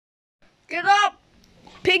Get up,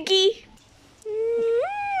 Piggy.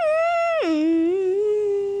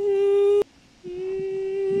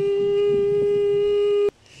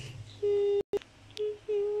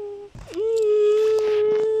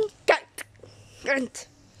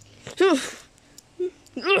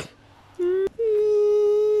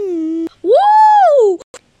 Woo!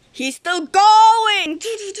 He's still going.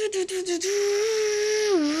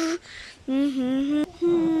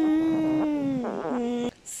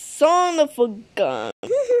 Son of a gun.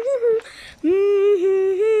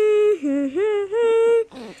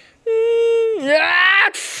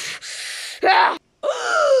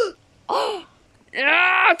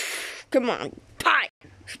 Come on, pie.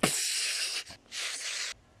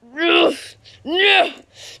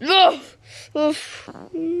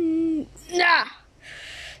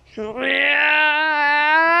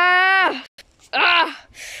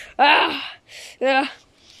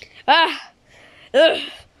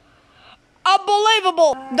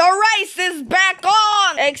 Unbelievable! The race is back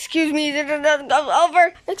on! Excuse me,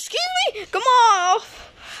 over. Excuse me? Come on!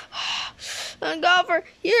 Golfer,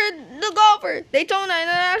 you're the golfer. Daytona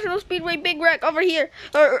International Speedway Big Wreck over here.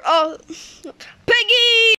 Piggy!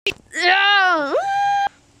 Yeah!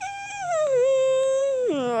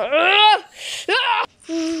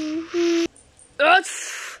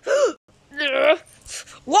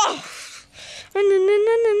 Whoa!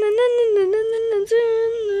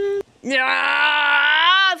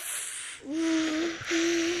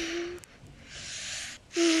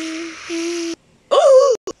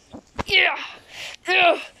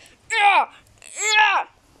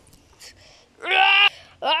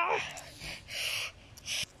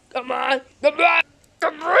 Come on, come on,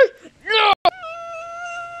 come on, no!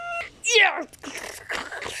 Yeah!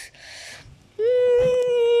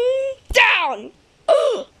 Down!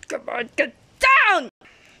 Come on, get down!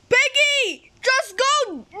 Piggy! Just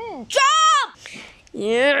go! Jump!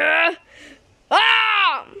 Yeah!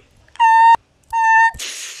 Ah!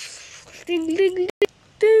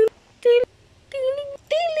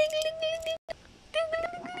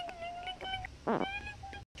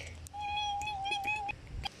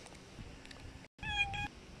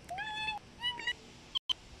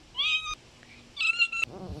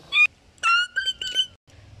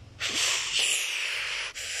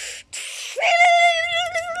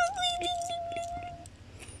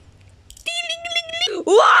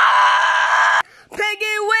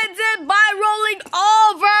 Piggy wins it by rolling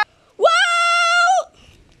over. Whoa!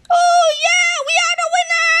 Oh yeah, we are the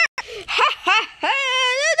winner! Ha ha ha!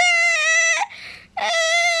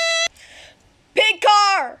 Pig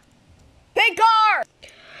car! Pig car!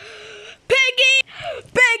 Piggy!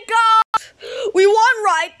 Pig car! We won,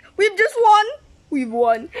 right? We've just won. We've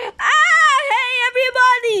won. Ah! Hey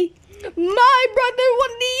everybody! My brother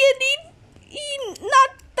won not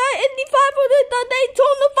the Indy 500, the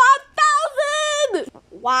Daytona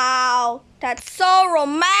 5000! Wow, that's so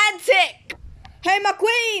romantic! Hey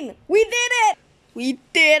McQueen, we did it! We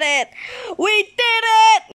did it! We did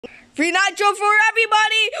it! Free nitro for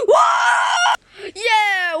everybody! Whoa!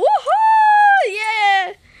 Yeah! Woohoo!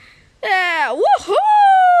 Yeah! Yeah!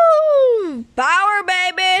 Woohoo! Power,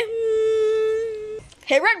 baby!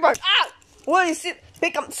 Hey Redbird! Ah! What is it?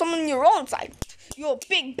 Pick up someone on your own side. You're a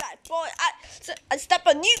big bad boy. I step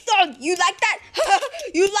on you. You like that?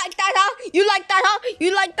 You like that, huh? You like that, huh?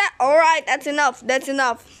 You like that? Alright, that's enough. That's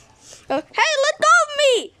enough. Hey, let go of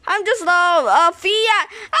me. I'm just a Fiat.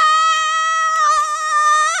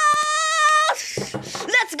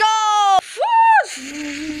 Let's go.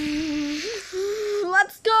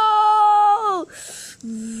 Let's go.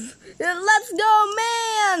 Let's go,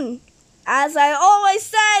 man. As I always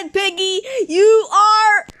said, Piggy, you are